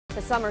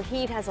The summer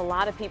heat has a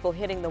lot of people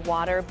hitting the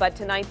water, but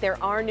tonight there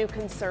are new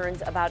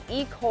concerns about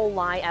E.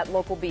 coli at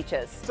local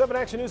beaches. 7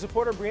 Action News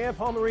reporter Brianne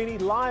Palmerini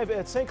live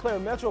at St. Clair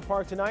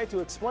Metropark tonight to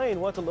explain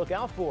what to look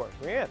out for.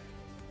 Brianne.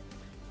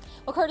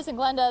 Well, Curtis and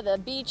Glenda, the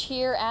beach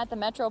here at the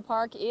Metro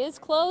Park is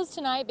closed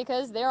tonight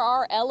because there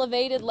are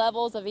elevated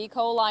levels of E.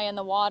 coli in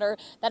the water.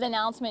 That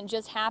announcement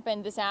just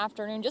happened this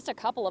afternoon, just a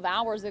couple of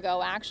hours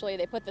ago, actually.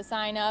 They put the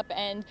sign up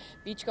and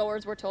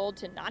beachgoers were told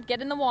to not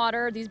get in the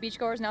water. These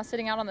beachgoers now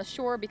sitting out on the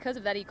shore because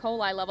of that E.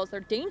 coli levels.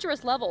 They're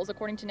dangerous levels,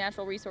 according to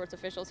natural resource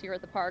officials here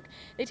at the park.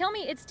 They tell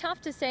me it's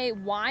tough to say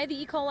why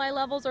the E. coli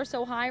levels are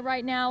so high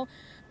right now,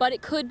 but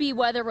it could be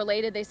weather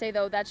related. They say,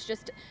 though, that's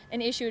just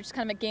an issue. It's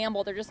kind of a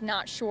gamble. They're just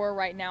not sure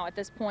right now at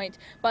this point.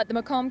 But the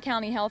Macomb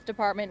County Health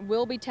Department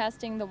will be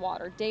testing the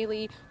water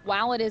daily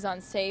while it is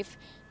unsafe.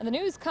 And the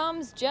news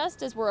comes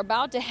just as we're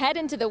about to head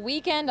into the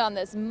weekend on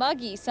this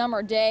muggy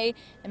summer day,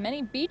 and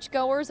many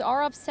beachgoers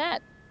are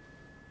upset.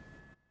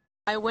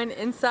 I went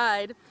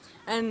inside,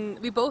 and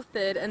we both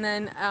did, and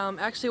then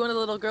actually one of the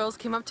little girls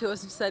came up to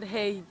us and said,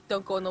 "Hey,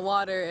 don't go in the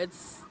water.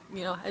 It's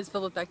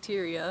filled with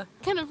bacteria."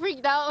 Kind of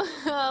freaked out.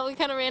 We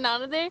kind of ran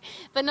out of there,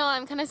 but no,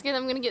 I'm kind of scared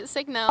I'm going to get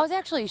sick now. I was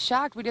actually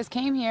shocked. We just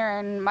came here,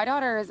 and my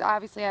daughter is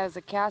obviously has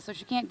a cast, so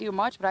she can't do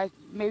much, but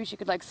maybe she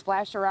could like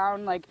splash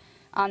around like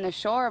on the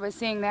shore, but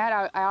seeing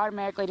that, I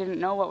automatically didn't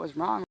know what was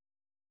wrong.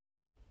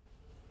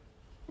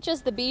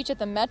 Just the beach at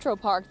the Metro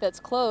Park that's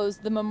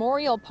closed. The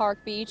Memorial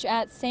Park Beach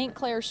at St.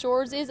 Clair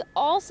Shores is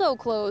also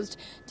closed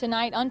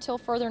tonight until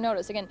further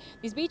notice. Again,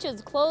 these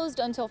beaches closed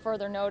until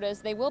further notice.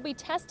 They will be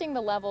testing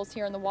the levels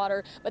here in the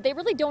water, but they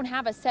really don't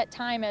have a set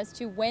time as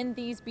to when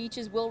these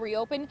beaches will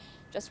reopen,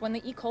 just when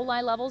the E.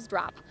 coli levels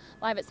drop.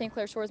 Live at St.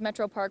 Clair Shores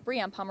Metro Park,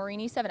 Brianne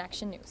Palmerini, 7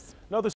 Action News.